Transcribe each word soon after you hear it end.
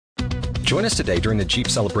Join us today during the Jeep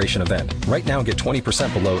Celebration event. Right now, get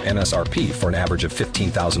 20% below MSRP for an average of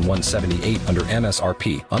 $15,178 under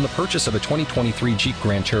MSRP on the purchase of a 2023 Jeep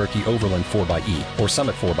Grand Cherokee Overland 4xE or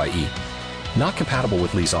Summit 4xE. Not compatible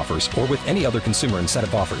with lease offers or with any other consumer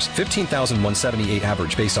incentive offers. $15,178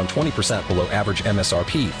 average based on 20% below average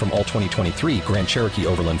MSRP from all 2023 Grand Cherokee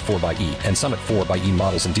Overland 4xE and Summit 4xE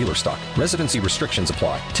models in dealer stock. Residency restrictions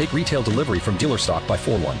apply. Take retail delivery from dealer stock by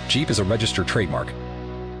 4/1. Jeep is a registered trademark.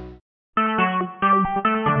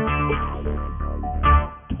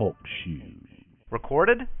 Talk shoes.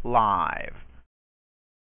 Recorded live.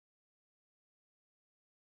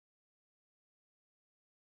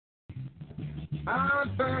 I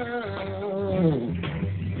found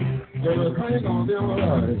everything on the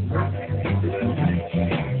alright.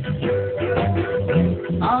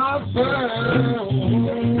 I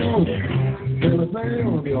found everything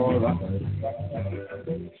on the alright.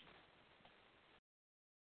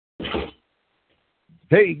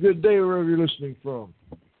 Hey, good day wherever you're listening from.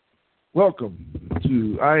 Welcome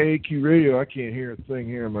to IAQ Radio. I can't hear a thing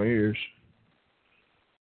here in my ears.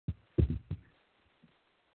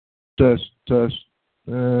 Test. What's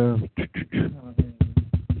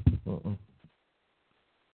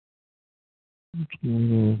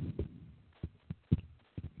going on?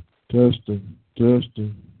 Testing.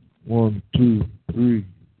 1, 2, 3.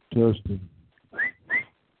 Testing.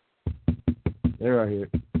 There, I hear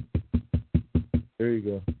it. There you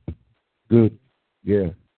go. Good. Yeah.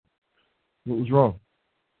 What was wrong?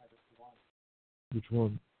 Which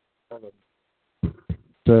one?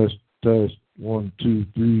 Test. 1, 2,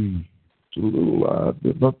 3. It's a little loud,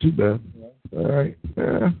 but not too bad. All right.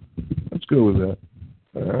 Yeah. Let's go with that.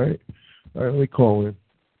 All right. Let me call in.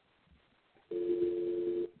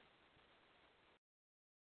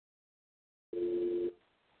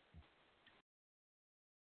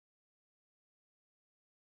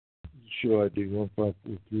 Show ID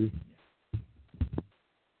 1543.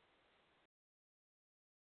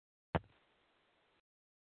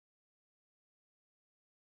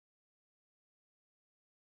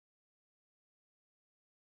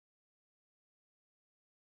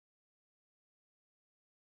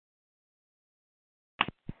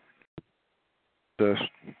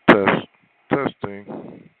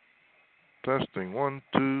 Testing. 1,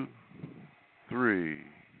 2, 3.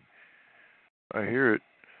 I hear it.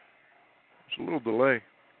 It's a little delay. Yeah,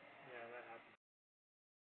 that happens.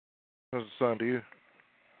 How's it sound to you?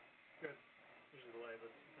 Good. There's a delay,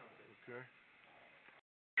 but it sounds good. Okay.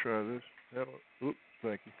 Try this. Oops,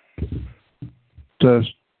 thank you.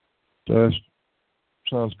 Test.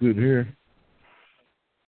 Sounds good here.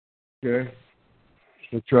 Okay.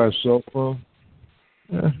 Should I try a cell phone?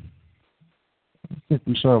 Yeah. I think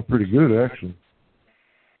we sound pretty good, actually.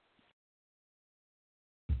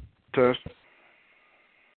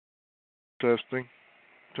 Testing.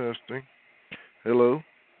 Hello.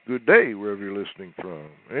 Good day, wherever you're listening from.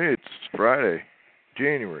 It's Friday,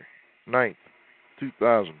 January 9th,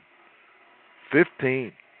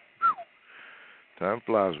 2015. Time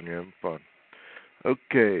flies when you're having fun.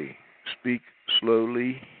 Okay. Speak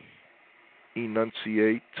slowly,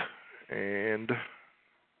 enunciate, and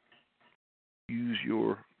use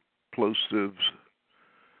your plosives.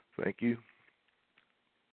 Thank you.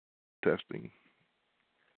 Testing.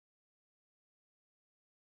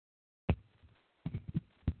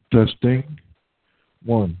 Testing.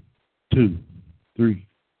 1, 2, 3,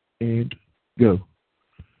 and go.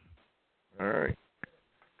 All right.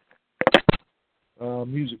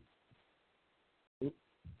 Music.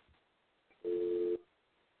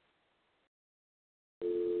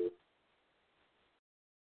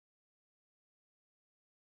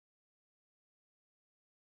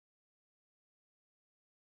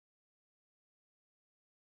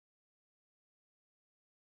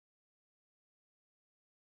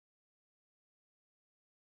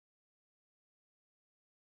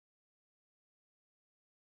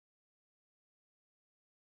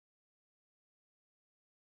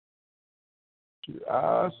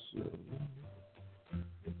 Awesome.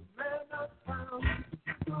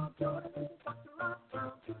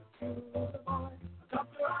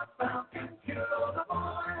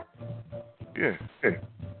 Yeah. Hey.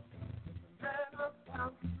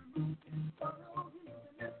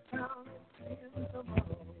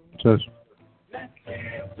 Test.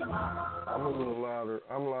 I'm a little louder.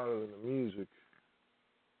 I'm louder than the music.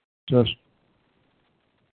 Test.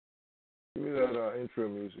 Give me that intro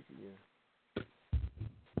music again.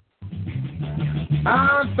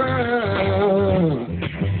 I found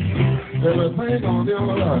everything on the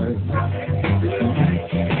alright.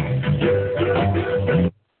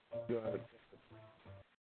 Got it.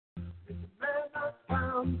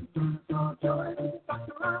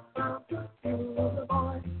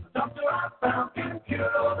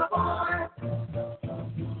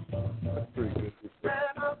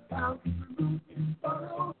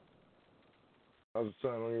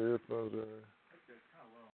 headphones in.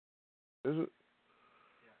 Is it?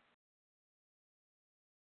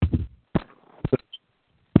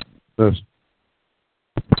 Test.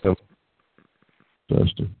 Hello.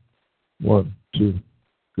 Testing. 1, 2.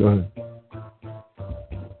 Go ahead.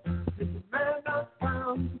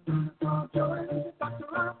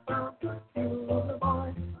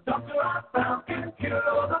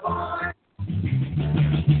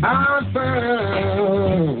 I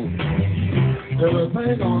found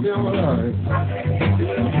everything on your life.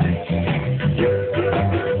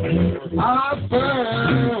 I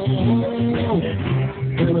found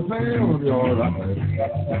everything on your life.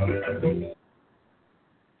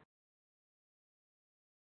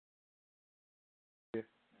 It's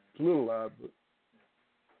a little loud, but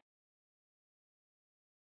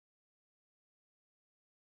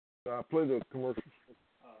I'll play the commercials.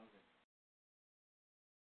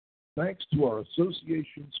 Thanks to our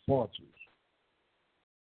association sponsors.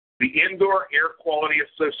 The Indoor Air Quality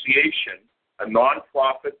Association, a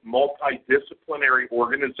nonprofit, multidisciplinary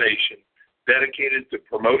organization dedicated to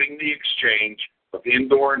promoting the exchange of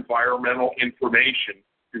indoor environmental information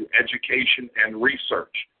through education and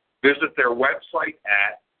research. Visit their website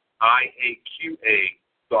at iaqa.org.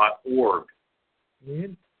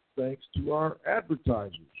 And thanks to our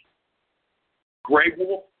advertisers. Gray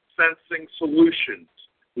Wolf Sensing Solutions,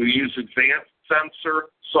 who use advanced sensor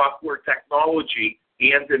software technology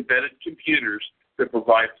and embedded computers to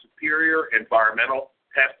provide superior environmental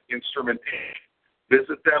test instrumentation.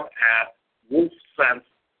 Visit them at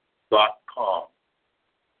wolfsense.com.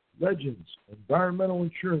 Legends Environmental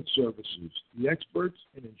Insurance Services, the experts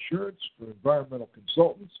in insurance for environmental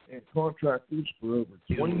consultants and contractors for over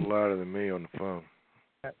 20 years. He's louder than me on the phone.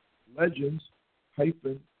 At Legends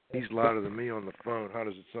hyphen. He's louder than me on the phone. How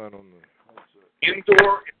does it sound on the headset?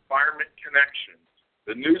 Indoor Environment Connections,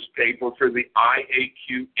 the newspaper for the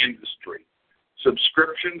IAQ industry.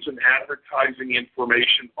 Subscriptions and advertising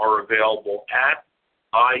information are available at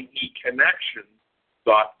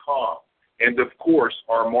ieconnections.com. And, of course,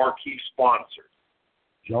 our marquee sponsors.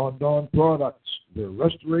 John Don Products, their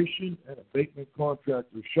restoration and abatement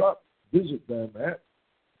contractor shop. Visit them at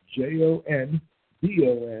JONDON,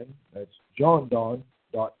 that's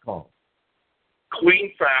JohnDon.com.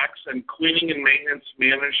 Clean Facts and Cleaning and Maintenance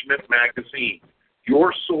Management Magazine,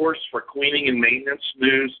 your source for cleaning and maintenance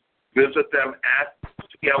news. Visit them at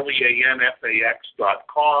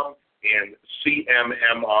CALLsinFAX.com and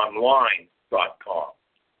CMMOnline.com.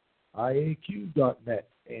 IAQ.net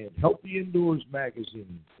and Healthy Indoors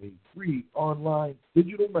Magazine, a free online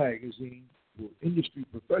digital magazine for industry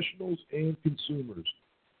professionals and consumers.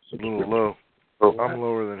 A little low. I'm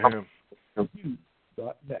lower than him.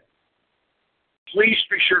 IAQ.net. Please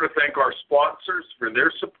be sure to thank our sponsors for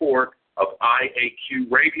their support of IAQ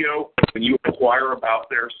Radio when you inquire about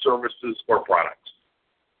their services or products.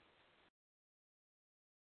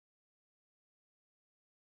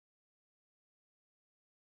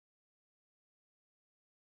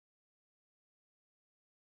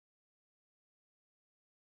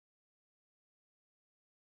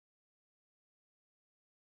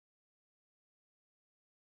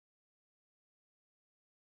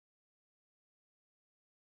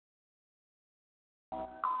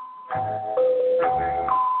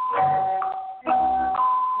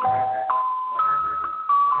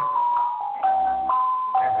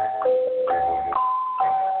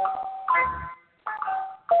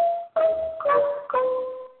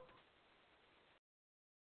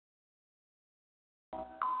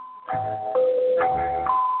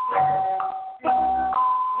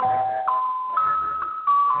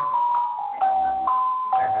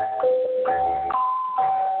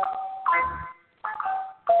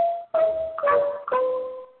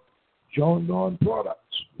 John Don Products,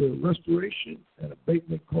 their restoration and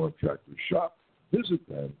abatement contractor shop. Visit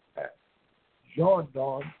them at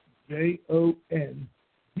JohnDon, JONDON.com.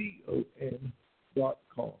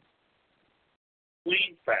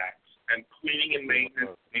 Clean Facts and Cleaning and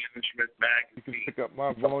Maintenance Management You can Magazine, pick up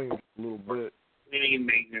my volume a little bit. Cleaning and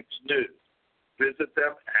Maintenance News. Visit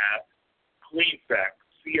them at CleanFacts,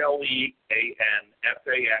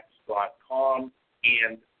 CLEANFAX.com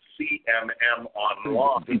and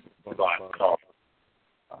CMMOnline.com.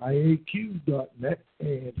 IAQ.net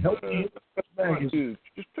and Healthy Indoors Magazine.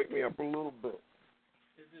 Just pick me up a little bit.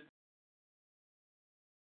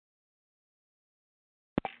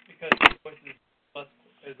 Because the voice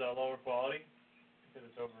is lower quality? Because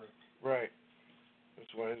it's over. Right. That's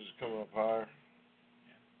why this is coming up higher.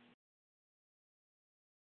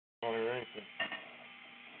 I don't hear anything.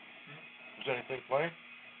 Is anything playing?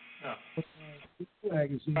 No.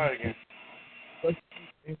 Magazine. Try it again.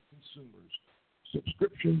 And consumers.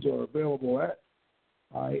 Subscriptions are available at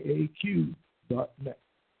IAQ.net.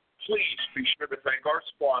 Please be sure to thank our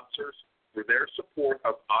sponsors for their support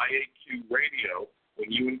of IAQ Radio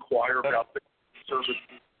when you inquire about the services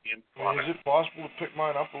and products. Is it possible to pick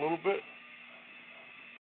mine up a little bit?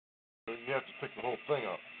 Or you have to pick the whole thing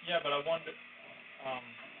up? Yeah, but I wonder,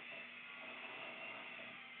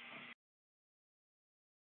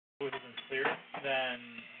 if it isn't clear, then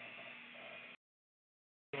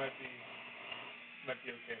it might be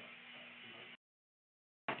okay.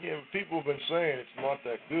 Yeah, but people have been saying it's not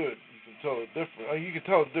that good. You can tell the difference. You can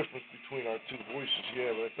tell the difference between our two voices,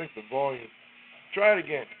 yeah, but I think the volume. Try it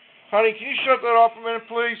again. Honey, can you shut that off a minute,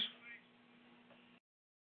 please?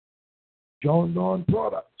 John Don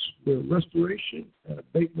Products, their restoration and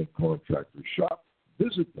abatement contractor shop.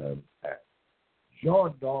 Visit them at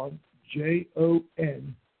jondon,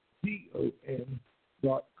 JONDON.com.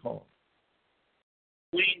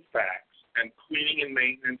 Clean Facts and Cleaning and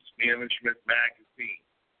Maintenance Management Magazine,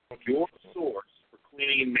 your source for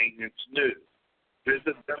cleaning and maintenance news.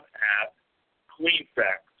 Visit them at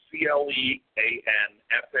CleanFacts,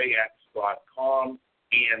 CLEANFAX.com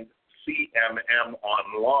and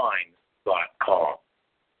CMMOnline.com.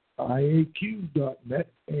 IAQ.net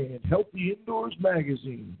and Healthy Indoors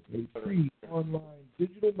Magazine, a free online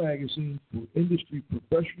digital magazine for industry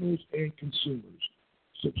professionals and consumers.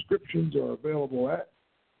 Subscriptions are available at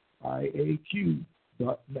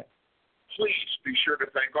IAQ.net. Please be sure to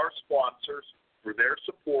thank our sponsors for their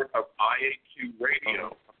support of IAQ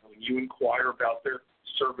Radio when you inquire about their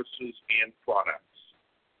services and products.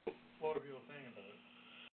 What are people saying about it?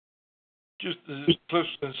 Just as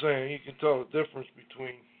Cliff's been saying, you can tell the difference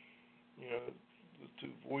between, the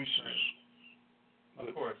two voices.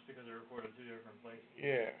 Of course, because they're recorded two different places.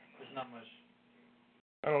 Yeah. There's not much.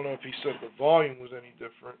 I don't know if he said the volume was any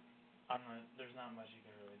different. There's not much you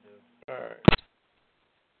can really do. All right.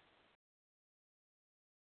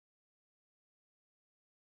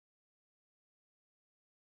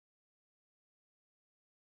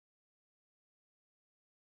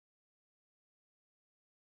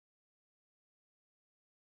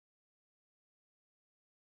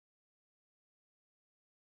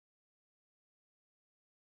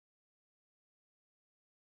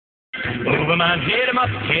 Move 'em on, hit 'em up,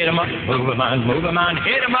 hit 'em up, move 'em on,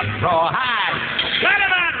 hit 'em up, rawhide. Let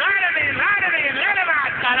 'em out, ride 'em in, let 'em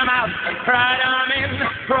out, cut 'em out, ride 'em in,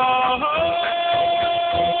 rawhide.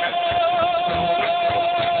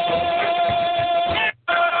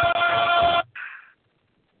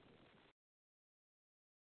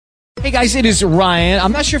 Hey guys, it is Ryan.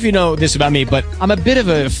 I'm not sure if you know this about me, but I'm a bit of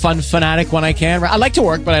a fun fanatic when I can. I like to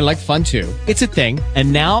work, but I like fun too. It's a thing.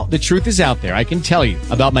 And now the truth is out there. I can tell you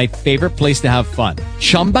about my favorite place to have fun.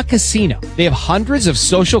 Chumba Casino. They have hundreds of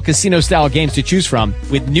social casino style games to choose from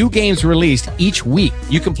with new games released each week.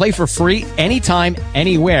 You can play for free anytime,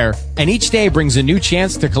 anywhere. And each day brings a new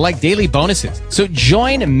chance to collect daily bonuses. So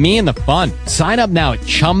join me in the fun. Sign up now at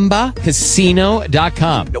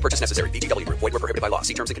ChumbaCasino.com. No purchase necessary. VGW Group. Void where prohibited by law.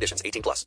 See terms and conditions. 18+.